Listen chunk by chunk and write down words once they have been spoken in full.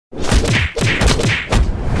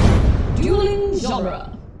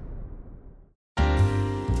genre.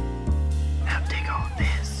 Now dig all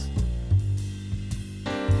this.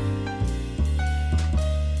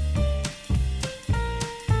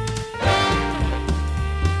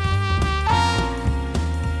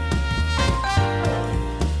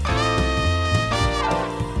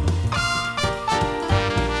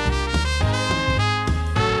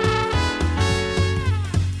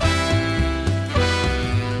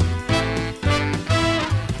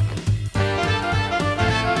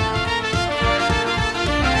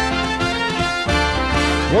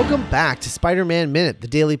 Welcome back to Spider-Man Minute, the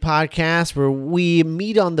daily podcast where we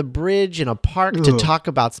meet on the bridge in a park to talk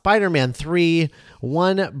about Spider-Man 3,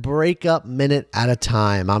 one breakup minute at a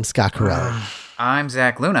time. I'm Scott Carell. I'm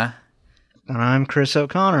Zach Luna. And I'm Chris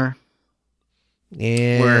O'Connor.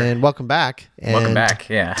 And welcome back. Welcome back,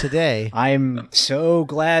 yeah. Today, I'm so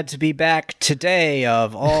glad to be back today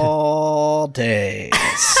of all days.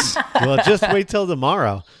 well, just wait till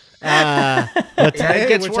tomorrow. But today it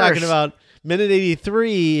gets we're talking worse. about Minute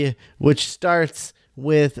 83, which starts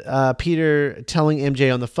with Peter telling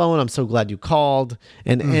MJ on the phone, "I'm so glad you called,"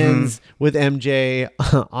 and ends with MJ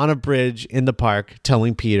on a bridge in the park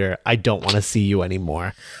telling Peter, "I don't want to see you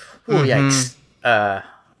anymore." Ooh, yikes.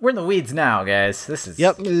 We're in the weeds now, guys. This is...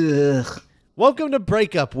 Yep. Ugh. Welcome to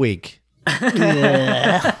Breakup Week.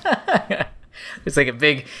 It's like a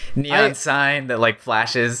big neon sign that like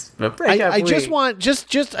flashes. But breakup I just week. want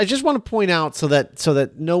to point out so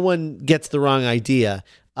that no one gets the wrong idea.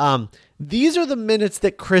 These are the minutes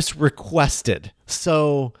that Chris requested.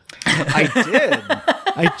 So I did.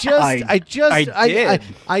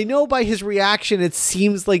 I know by his reaction it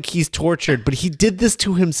seems like he's tortured, but he did this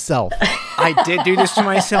to himself. I did do this to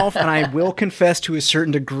myself, and I will confess to a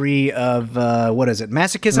certain degree of, what is it?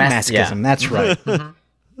 Masochism? Masochism, yeah. that's right.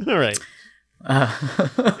 All right.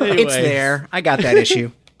 It's there. I got that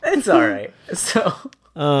issue. It's all right. So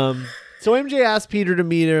MJ asked Peter to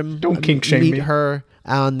meet him. Don't kink shame me. her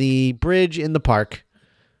on the bridge in the park.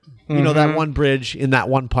 You know, that one bridge in that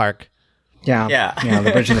one park. Yeah,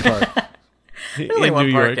 the bridge in the park. there's only in one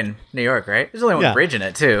New park York. in New York, right? There's only one Yeah. bridge in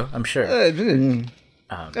it too, I'm sure. I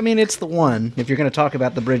mean, it's the one, if you're going to talk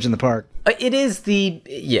about the bridge in the park. It is the...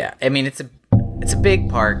 Yeah, I mean, it's a big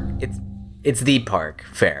park. It's the park,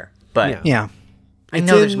 fair. But Yeah. I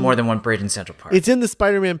know there's more than one bridge in Central Park. It's in the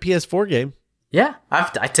Spider-Man PS4 game. Yeah,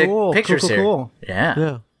 I took pictures here. Cool. Yeah.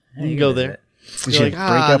 Yeah. You can go there. Did You're you like,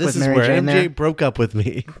 break up this with is Mary where Jane MJ there? broke up with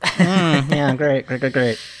me. Yeah, great.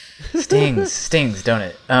 Stings, don't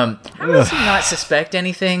it? How does he not suspect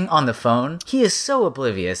anything on the phone? He is so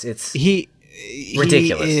oblivious. It's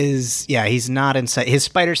ridiculous. He's not inside. His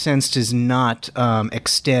spider sense does not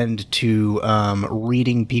extend to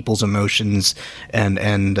reading people's emotions and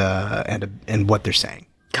what they're saying.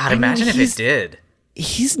 God, imagine if it did.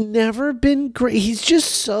 He's never been great. He's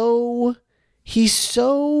just so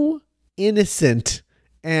innocent,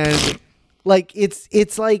 and like it's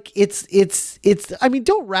I mean,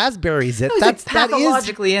 don't raspberries it. He's That is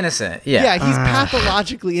pathologically innocent. Yeah. Yeah, he's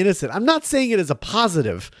pathologically innocent. I'm not saying it as a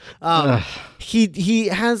positive. He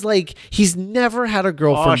has he's never had a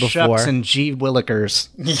girlfriend before. Shucks and G Willikers.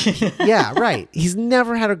 Yeah, right. He's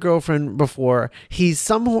never had a girlfriend before. He's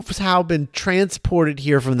somehow been transported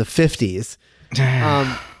here from the 50s.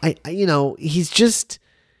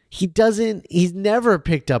 He's never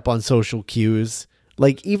picked up on social cues.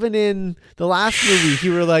 Like, even in the last movie, he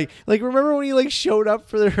were like remember when he showed up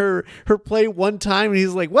for her play one time and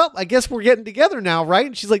he's like, "Well, I guess we're getting together now, right?"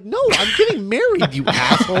 And she's like, "No, I'm getting married, you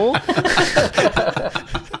asshole."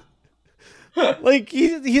 Like,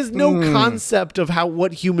 he has no concept of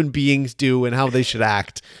what human beings do and how they should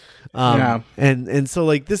act. And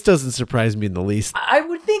so this doesn't surprise me in the least. I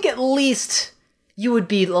would think at least you would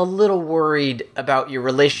be a little worried about your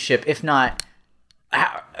relationship, if not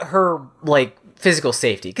her physical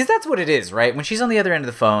safety, because that's what it is, right? When she's on the other end of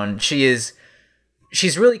the phone, she's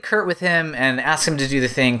really curt with him and asks him to do the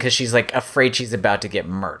thing because she's afraid she's about to get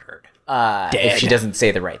murdered if she doesn't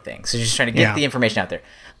say the right thing. So she's trying to get the information out there.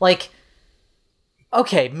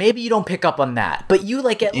 Okay, maybe you don't pick up on that, but you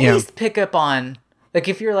at least pick up on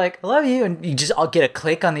if you're "I love you," and I'll get a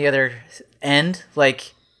click on the other end.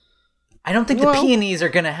 I don't think the peonies are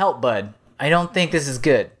gonna help, bud. I don't think this is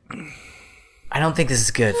good. I don't think this is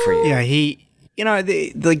good for you. Yeah,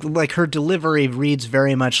 her delivery reads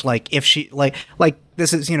very much like if she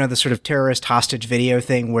this is the sort of terrorist hostage video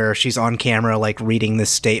thing where she's on camera reading this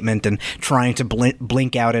statement and trying to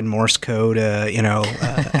blink out in Morse code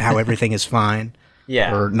how everything is fine.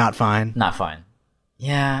 Yeah, or not fine. Not fine.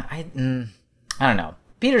 Yeah, I don't know.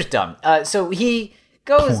 Peter's dumb. So he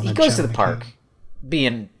goes to the park,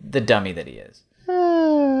 being the dummy that he is.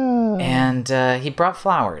 And he brought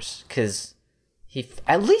flowers because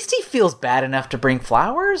at least he feels bad enough to bring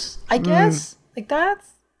flowers, I guess. Like, that's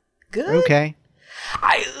good. Okay.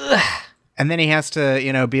 And then he has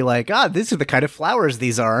to, be like, these are the kind of flowers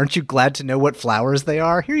these are. Aren't you glad to know what flowers they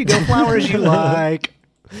are? Here you go, flowers you like.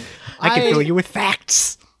 I can fill you with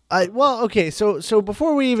facts. Well, okay, so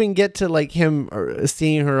before we even get to like him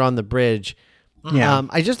seeing her on the bridge, Yeah.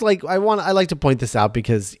 I like to point this out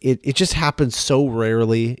because it just happens so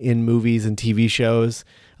rarely in movies and TV shows.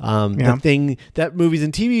 The thing that movies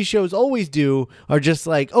and TV shows always do are just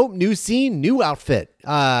like, oh, new scene, new outfit.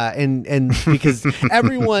 And because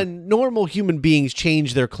normal human beings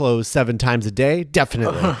change their clothes 7 times a day.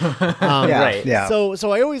 Definitely. Right. Yeah. So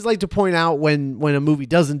I always like to point out when a movie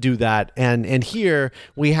doesn't do that. And here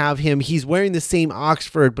we have him, he's wearing the same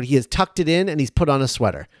Oxford, but he has tucked it in and he's put on a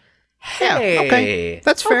sweater. Hey, okay.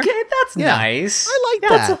 That's fair. Okay, that's nice. I like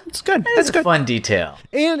that. It's good. That's a fun detail.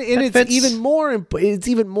 And it's fits. even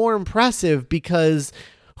more impressive because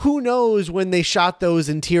who knows when they shot those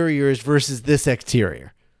interiors versus this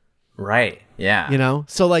exterior. Right. Yeah.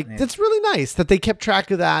 So like that's really nice that they kept track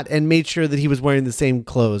of that and made sure that he was wearing the same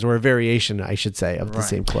clothes, or a variation, I should say, of the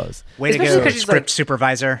same clothes. Way Especially to go, 'cause she's script like-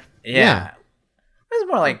 supervisor. Yeah. It's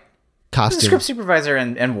more like Costume. script supervisor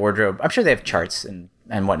and wardrobe. I'm sure they have charts and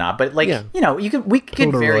whatnot, but like we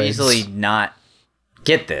could very Polaroids. easily not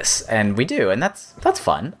get this, and we do, and that's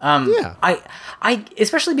fun. Yeah. I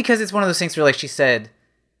especially because it's one of those things where like she said,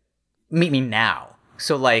 meet me now.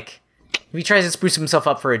 So like if he tries to spruce himself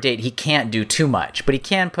up for a date, he can't do too much, but he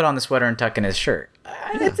can put on the sweater and tuck in his shirt.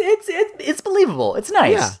 It's believable. It's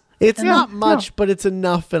nice. Yeah. It's not much, but it's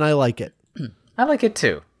enough, and I like it. I like it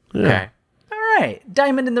too. Okay. All right.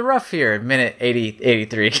 Diamond in the rough here, minute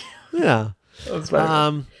 83. Yeah.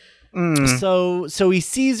 So he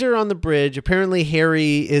sees her on the bridge. Apparently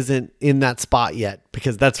Harry isn't in that spot yet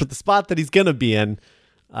because that's what the spot that he's gonna be in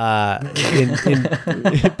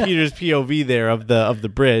Peter's POV there of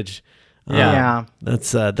the bridge. Yeah.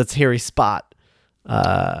 That's Harry's spot.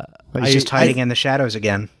 But he's just hiding in the shadows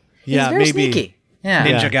again. Yeah, He's very maybe. sneaky. Yeah.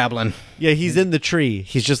 Ninja Goblin. Yeah, he's in the tree.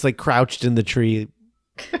 He's just like crouched in the tree.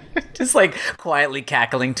 Just like quietly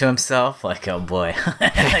cackling to himself, like, oh boy,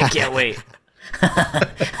 I can't wait.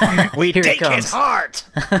 We Here it take comes. his heart.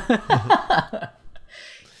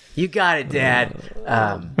 You got it, Dad.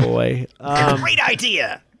 Boy. Great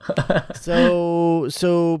idea.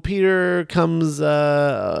 So Peter comes walking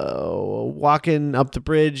up the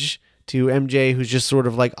bridge to MJ, who's just sort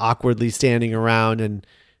of like awkwardly standing around and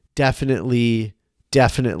definitely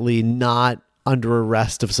not under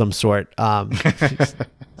arrest of some sort.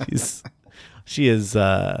 She is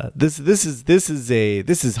this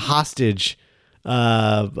is hostage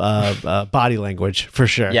body language for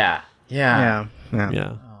sure. Yeah. Yeah.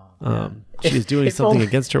 She's doing If something only-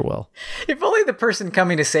 against her will. If only the person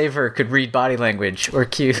coming to save her could read body language or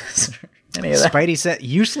cues or any of that.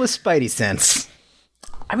 Useless Spidey sense.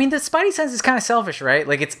 I mean, the Spidey sense is kind of selfish, right?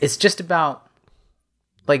 Like, it's just about,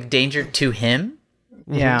 like, danger to him.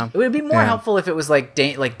 Yeah. It would be more Yeah. helpful if it was, like,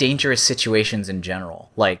 dangerous situations in general.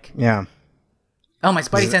 Like, Yeah. oh, my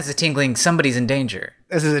Spidey sense is tingling, somebody's in danger.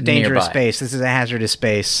 This is a dangerous Nearby. space. This is a hazardous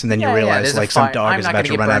space. And then you Yeah, realize, there's a like, some fire. dog I'm is not about gonna to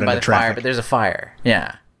get run burned out by into the fire, traffic. but there's a fire.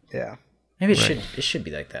 Yeah. Yeah. Maybe it should be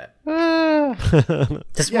like that.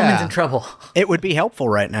 This Yeah. woman's in trouble. It would be helpful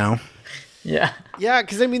right now. Yeah. Yeah,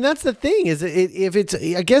 because I mean that's the thing is if it's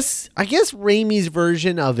I guess Raimi's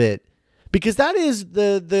version of it, because that is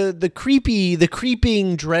the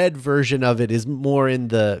creeping dread version of it is more in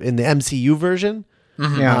the MCU version.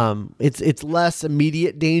 Yeah. It's less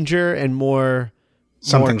immediate danger and more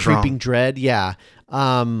Something's creeping wrong. dread. Yeah.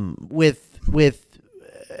 With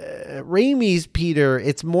Raimi's Peter,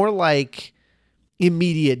 it's more like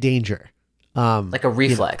immediate danger. Like a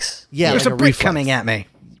reflex. Yeah, There's like a brick reflex. coming at me.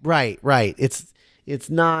 Right. It's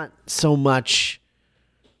not so much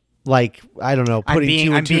like I don't know. I'm Putting being-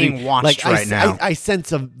 two and I'm two being to- watched like, right now. I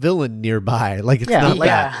sense a villain nearby. Like it's Yeah, not like-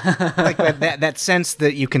 that. Yeah. Like that sense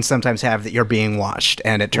that you can sometimes have that you're being watched,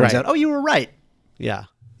 and it turns Right. out, oh, you were right. Yeah.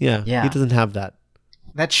 Yeah. He doesn't have that.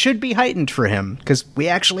 That should be heightened for him because we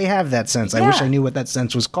actually have that sense. I wish Yeah. I knew what that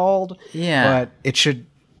sense was called. Yeah. But it should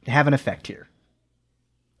have an effect here.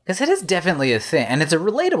 Because it is definitely a thing, and it's a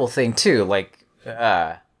relatable thing too. Like,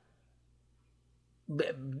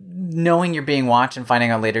 knowing you're being watched and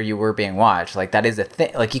finding out later you were being watched, like that is a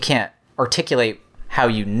thing. Like, you can't articulate how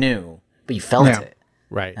you knew, but you felt Yeah. it.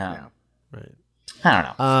 Right. Right. I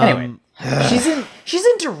don't know. Anyway, she's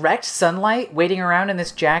in direct sunlight, waiting around in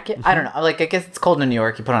this jacket. I don't know. Like, I guess it's cold in New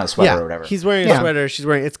York. You put on a sweater Yeah. or whatever. He's wearing a Yeah. sweater. She's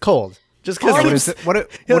wearing. It's cold. Just What because. is, what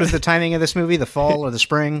is the timing of this movie? The fall or the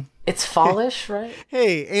spring? It's fallish, right?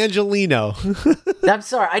 Hey, Angelino. I'm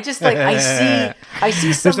sorry. I just like I see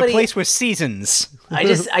There's somebody. a place with seasons.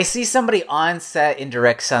 I see somebody on set in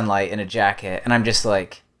direct sunlight in a jacket, and I'm just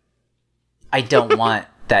like, I don't want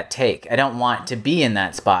that take. I don't want to be in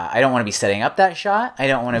that spot. I don't want to be setting up that shot. I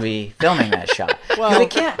don't want to be filming that shot. Well, they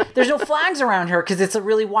can't. There's no flags around her because it's a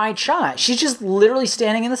really wide shot. She's just literally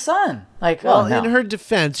standing in the sun. Like, Well, oh no. in her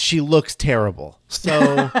defense, she looks terrible.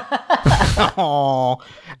 So Oh,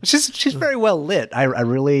 she's very well lit. I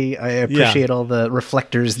appreciate all the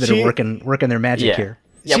reflectors that She- are working their magic Yeah. here.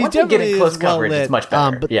 Yeah, she once you get definitely in close is well coverage, lit, it's much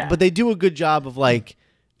better. but they do a good job of like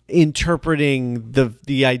interpreting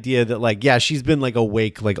the idea that like she's been like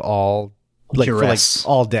awake like all like for like Duress.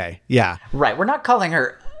 all day. Yeah. Right. We're not calling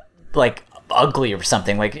her like ugly or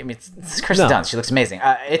something. Like, I mean, it's Kirsten No. Dunst. She looks amazing.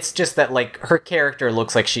 It's just that like her character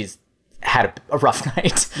looks like she's had a rough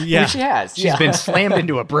night. Yeah. I mean, she has. She's been slammed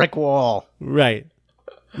into a brick wall. Right.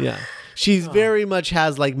 Yeah. She's very much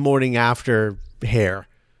has like morning after hair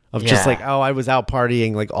of just Yeah. like, oh, I was out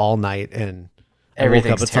partying like all night and I woke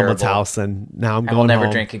Everything's up at someone's terrible. house and now I'm I going will never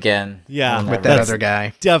home. drink again. Yeah, I will with never- That That's- other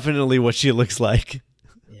guy. Definitely what she looks like.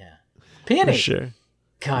 Yeah. Peony. For sure.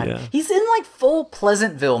 God, Yeah. he's in like full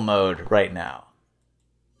Pleasantville mode right now.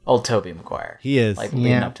 Old Tobey Maguire. He is. Like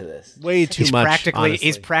leading Yeah. up to this. Way too He's much.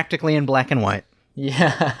 he's practically in black and white.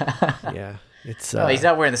 Yeah. Yeah. It's Oh, he's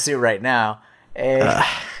not wearing the suit right now.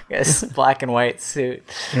 It's black and white suit.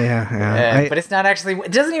 Yeah, But it's not actually.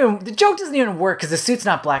 It doesn't even. The joke doesn't even work because the suit's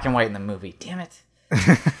not black and white in the movie. Damn it.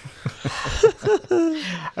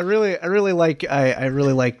 I really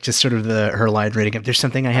like just sort of her line reading up. There's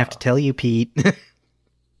something I have to tell you, Pete.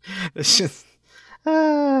 It's just,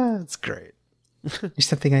 it's great. There's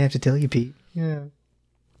something I have to tell you, Pete. Yeah.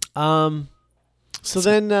 So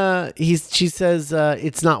then she says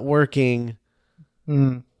it's not working.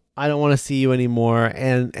 I don't want to see you anymore.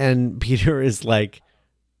 And Peter is like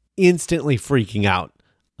instantly freaking out.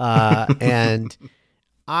 And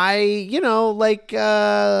I,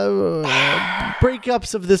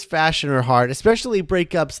 breakups of this fashion are hard, especially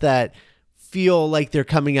breakups that feel like they're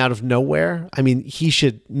coming out of nowhere. I mean,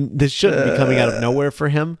 this shouldn't be coming out of nowhere for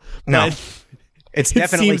him. No. but It's it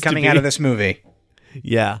definitely seems to coming be. out of this movie.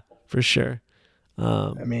 Yeah, for sure.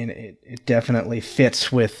 I mean, it definitely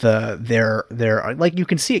fits with their like you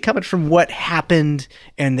can see it coming from what happened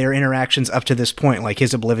and their interactions up to this point, like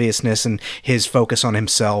his obliviousness and his focus on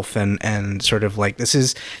himself, and sort of like this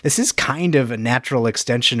is kind of a natural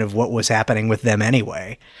extension of what was happening with them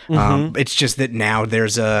anyway. It's just that now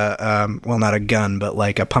there's not a gun, but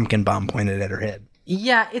like a pumpkin bomb pointed at her head.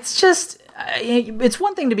 Yeah, it's just. It's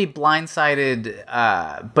one thing to be blindsided,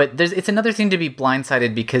 but it's another thing to be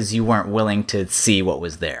blindsided because you weren't willing to see what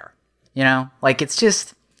was there. You know, like it's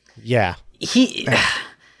just Yeah.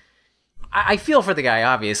 I feel for the guy,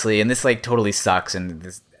 obviously, and this like totally sucks,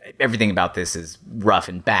 and everything about this is rough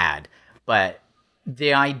and bad. But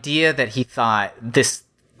the idea that he thought this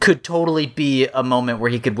could totally be a moment where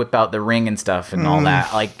he could whip out the ring and stuff and all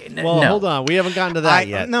that, like, Well, no. hold on. We haven't gotten to that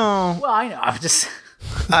yet. No. Well, I know. I'm just.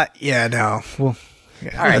 Yeah, no. Well,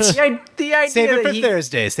 All right, the idea save it that for he,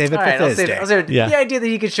 Thursday. Save it All for right, I'll Thursday. save it. I'll save it. Yeah. The idea that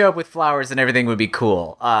he could show up with flowers and everything would be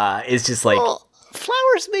cool is just like Well,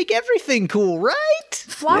 flowers make everything cool, right?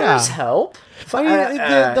 flowers Yeah. help. I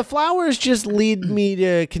mean, the flowers just lead me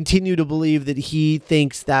to continue to believe that he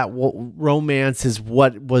thinks that romance is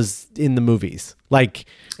what was in the movies, like,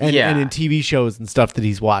 and in TV shows and stuff that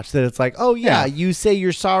he's watched. That it's like, oh yeah, you say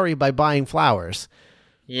you're sorry by buying flowers.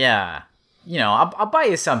 Yeah. You know, I'll buy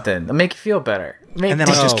you something. I'll make you feel better. And then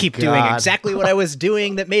I'll just keep doing God. exactly what I was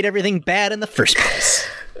doing that made everything bad in the first place.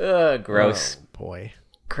 Gross. Boy,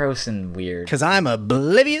 Gross and weird. Because I'm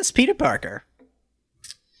oblivious Peter Parker.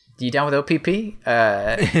 You down with OPP?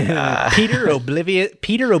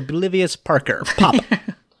 Peter Oblivious Parker. Pop.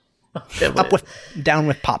 Down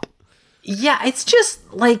with Pop. Yeah, it's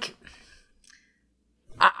just like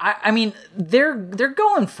I mean, they're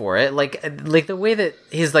going for it. Like the way that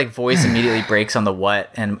his like voice immediately breaks on the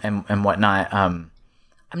what and whatnot. I'm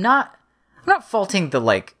not faulting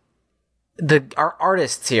our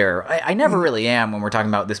artists here. I never really am when we're talking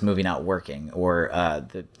about this movie not working or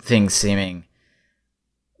the things seeming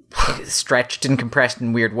stretched and compressed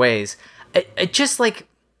in weird ways. It just like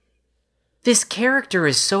this character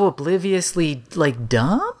is so obliviously like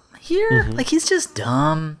dumb here. Like he's just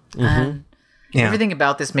dumb and everything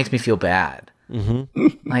about this makes me feel bad.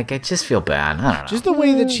 Like I just feel bad. I don't know. just the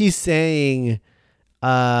way that she's saying,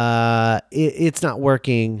 it's not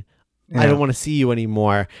working. I don't want to see you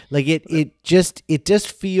anymore. Like it just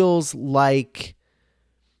feels like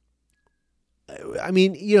I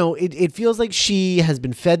mean, it feels like she has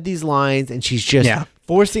been fed these lines and she's just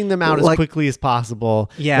forcing them out as quickly as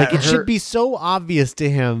possible. Yeah, like it should be so obvious to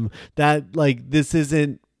him that like this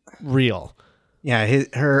isn't real. Yeah,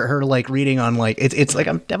 her like reading on like it's like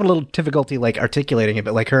I'm having a little difficulty like articulating it,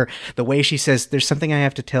 but like the way she says, "There's something I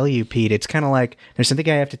have to tell you, Pete." It's kind of like there's something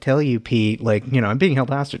I have to tell you, Pete. Like I'm being held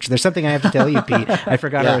hostage. There's something I have to tell you, Pete. I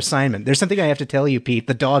forgot our assignment. There's something I have to tell you, Pete.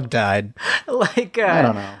 The dog died. Like I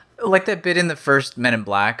don't know. Like that bit in the first Men in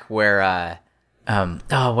Black where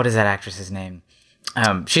what is that actress's name?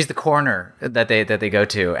 She's the coroner that they go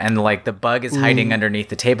to, and like the bug is hiding underneath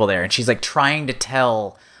the table there, and she's like trying to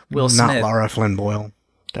tell Will Smith. Not Lara Flynn Boyle.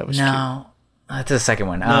 That was no. That's the second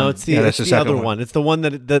one. No, it's the other one. It's the one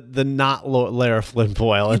that the not Lara Flynn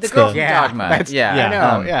Boyle. It's the girl from Dogma. I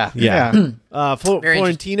know.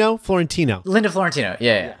 Florentino. Linda Florentino.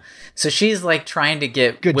 Yeah. So she's like trying to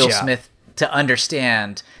get Will Smith to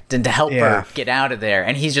understand and to help her get out of there,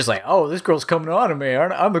 and he's just like, "Oh, this girl's coming on to me.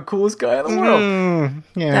 I'm the coolest guy in the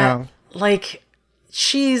world." Like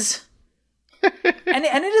she's, and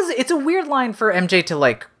it's a weird line for MJ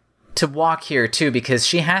to walk here too, because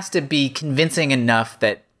she has to be convincing enough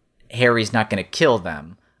that Harry's not going to kill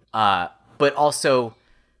them, but also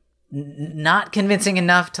not convincing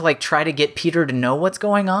enough to like try to get Peter to know what's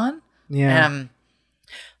going on. Yeah.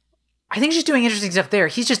 I think she's doing interesting stuff there.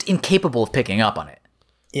 He's just incapable of picking up on it.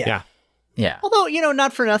 Yeah. Although,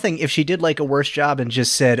 not for nothing, if she did like a worse job and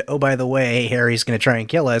just said, "Oh, by the way, Harry's going to try and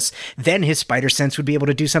kill us," then his spider sense would be able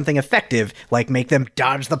to do something effective, like make them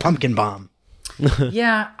dodge the pumpkin bomb.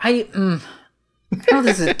 Yeah, I don't know if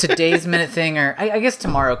this is a today's minute thing, or I guess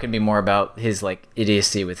tomorrow can be more about his like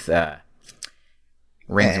idiocy with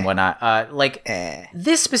rings and whatnot.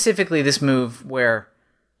 This specifically, this move where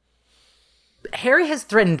Harry has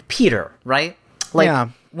threatened Peter, right? Like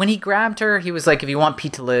when he grabbed her, he was like, "If you want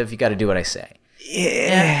Pete to live, you got to do what I say."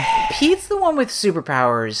 Yeah. And Pete's the one with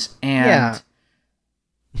superpowers, and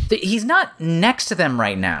he's not next to them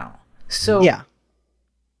right now. So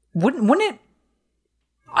wouldn't it?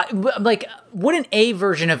 Wouldn't a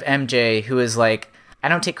version of MJ who is like, "I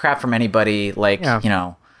don't take crap from anybody," like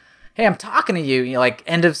 "Hey, I'm talking to you," like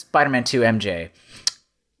end of Spider-Man 2 MJ.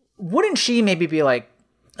 Wouldn't she maybe be like,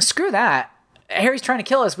 "Screw that. Harry's trying to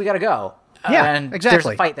kill us. We got to go." And exactly.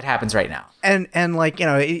 There's a fight that happens right now. And like,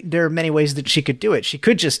 there are many ways that she could do it. She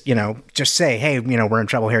could just, just say, "Hey, we're in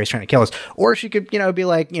trouble. Harry's trying to kill us." Or she could, be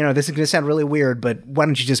like, "This is going to sound really weird, but why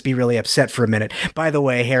don't you just be really upset for a minute? By the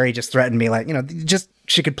way, Harry just threatened me." Like,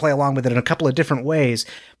 she could play along with it in a couple of different ways.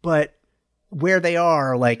 But where they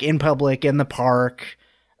are, like in public, in the park,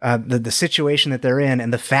 the situation that they're in,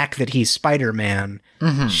 and the fact that he's Spider-Man,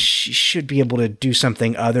 she should be able to do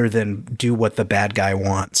something other than do what the bad guy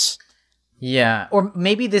wants. Yeah, or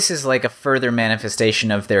maybe this is like a further manifestation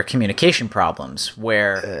of their communication problems,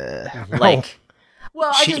 where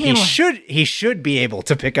he should be able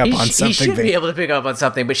to pick up on something. He should be able to pick up on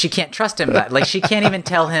something, but she can't trust him. Like she can't even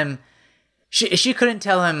tell him. She couldn't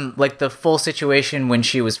tell him like the full situation when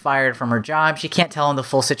she was fired from her job. She can't tell him the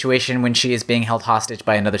full situation when she is being held hostage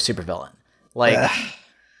by another supervillain.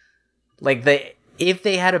 If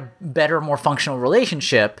they had a better, more functional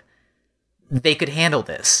relationship, they could handle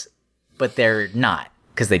this. But they're not,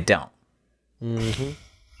 because they don't.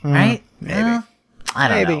 Mm-hmm. Right? Maybe. I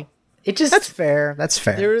don't know. It just That's fair.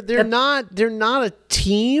 They're not a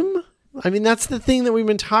team. I mean, that's the thing that we've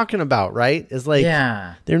been talking about, right? Is like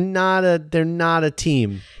they're not a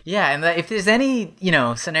team. Yeah, and if there's any,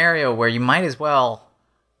 scenario where you might as well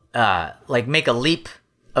make a leap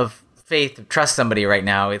of faith to trust somebody right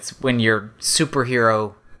now, it's when your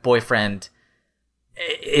superhero boyfriend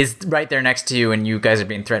is right there next to you and you guys are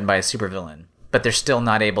being threatened by a supervillain, but they're still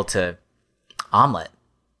not able to omelet.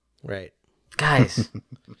 Right. Guys,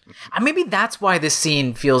 maybe that's why this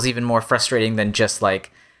scene feels even more frustrating than just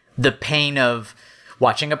like the pain of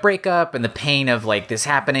watching a breakup and the pain of like this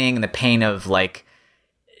happening and the pain of like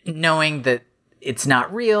knowing that it's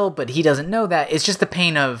not real, but he doesn't know that. It's just the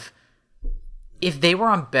pain of if they were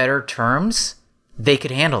on better terms, they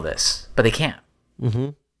could handle this, but they can't. Mm-hmm.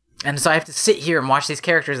 And so I have to sit here and watch these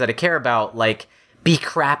characters that I care about, like, be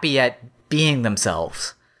crappy at being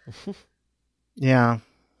themselves. Yeah.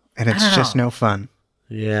 And it's just no fun.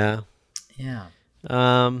 Yeah. Yeah.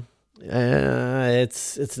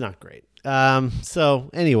 It's not great. So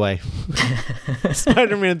anyway,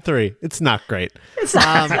 Spider-Man 3. It's not great. It's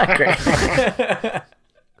not great.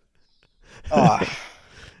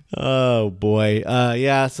 Oh boy.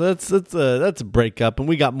 Yeah. So that's a breakup, and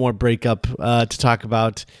we got more breakup to talk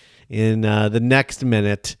about in the next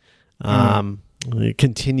minute.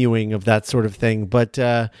 continuing of that sort of thing. But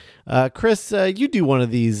Chris, you do one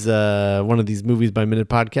of these movies by minute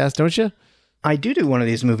podcast, don't you? I do one of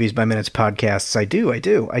these movies by minutes podcasts. I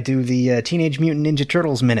do the Teenage Mutant Ninja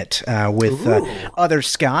Turtles minute with other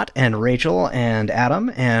Scott and Rachel and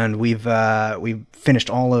Adam, and we've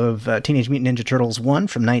finished all of Teenage Mutant Ninja Turtles 1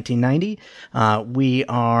 from 1990. We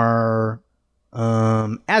are,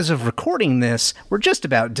 as of recording this, we're just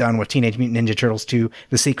about done with Teenage Mutant Ninja Turtles 2: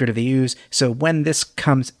 The Secret of the Ooze. So when this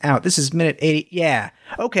comes out, this is minute 80. Yeah,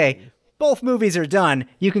 okay. Both movies are done.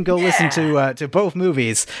 You can go listen to both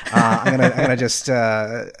movies. I'm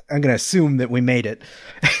gonna assume that we made it.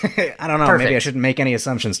 I don't know. Perfect. Maybe I shouldn't make any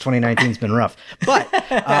assumptions. 2019's been rough, but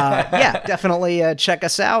yeah, definitely check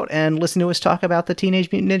us out and listen to us talk about the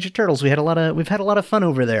Teenage Mutant Ninja Turtles. We've had a lot of fun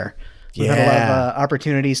over there. We've had a lot of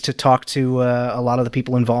opportunities to talk to a lot of the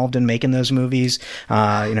people involved in making those movies.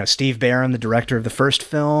 Steve Barron, the director of the first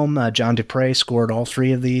film, John Dupre scored all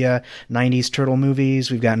 3 of the 90s Turtle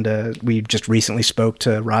movies. We just recently spoke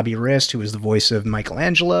to Robbie Rist, who is the voice of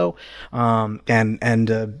Michelangelo, and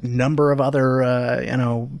a number of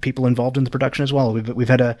other people involved in the production as well. We've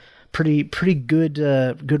had a pretty good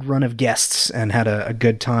run of guests and had a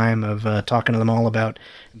good time of talking to them all about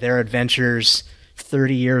their adventures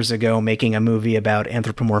 30 years ago making a movie about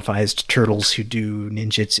anthropomorphized turtles who do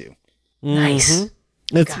ninjutsu. Nice.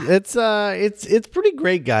 It's pretty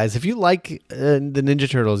great, guys. If you like the Ninja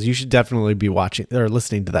Turtles, you should definitely be watching or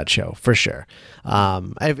listening to that show for sure.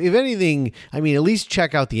 If anything, I mean, at least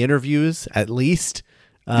check out the interviews at least.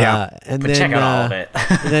 And then check out all of it.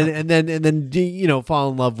 and then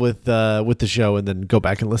fall in love with the show and then go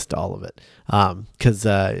back and listen to all of it. Because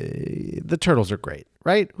the Turtles are great,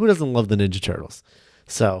 right? Who doesn't love the Ninja Turtles?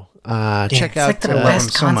 So check out. It's like the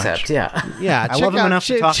best concept. Yeah. I love them enough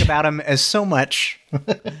to talk about them as so much.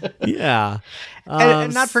 Yeah.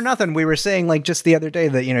 And not for nothing, we were saying like just the other day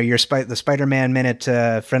that the Spider-Man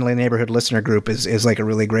Minute Friendly Neighborhood listener group is like a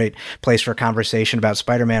really great place for a conversation about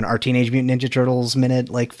Spider-Man. Our Teenage Mutant Ninja Turtles Minute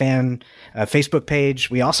like fan Facebook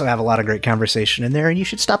page, we also have a lot of great conversation in there, and you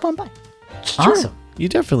should stop on by. Awesome. You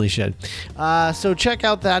definitely should. So check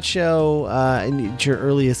out that show at your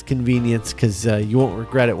earliest convenience, because you won't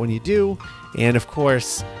regret it when you do. And of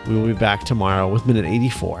course, we will be back tomorrow with Minute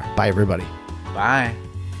 84. Bye, everybody. Bye.